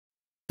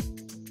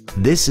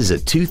This is a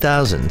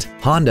 2000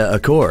 Honda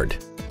Accord.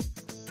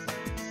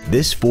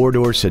 This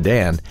four-door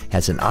sedan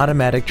has an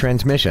automatic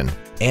transmission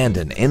and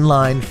an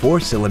inline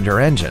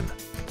four-cylinder engine.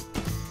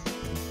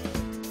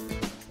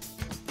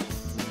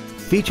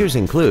 Features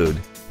include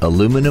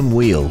aluminum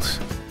wheels,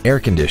 air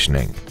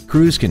conditioning,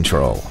 cruise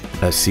control,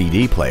 a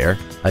CD player,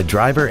 a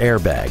driver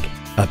airbag,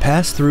 a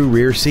pass-through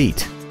rear seat,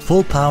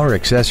 full power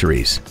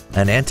accessories,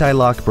 an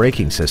anti-lock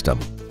braking system,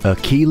 a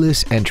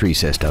keyless entry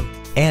system,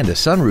 and a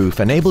sunroof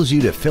enables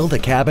you to fill the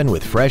cabin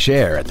with fresh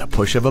air at the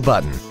push of a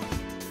button.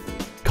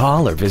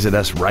 Call or visit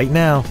us right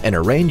now and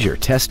arrange your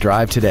test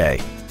drive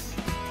today.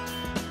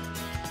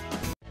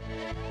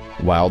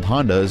 Wilde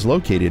Honda is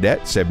located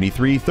at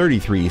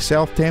 7333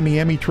 South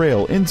Tamiami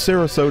Trail in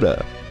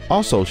Sarasota.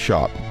 Also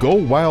shop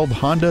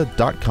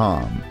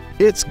GoWildeHonda.com.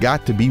 It's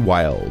got to be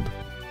wild.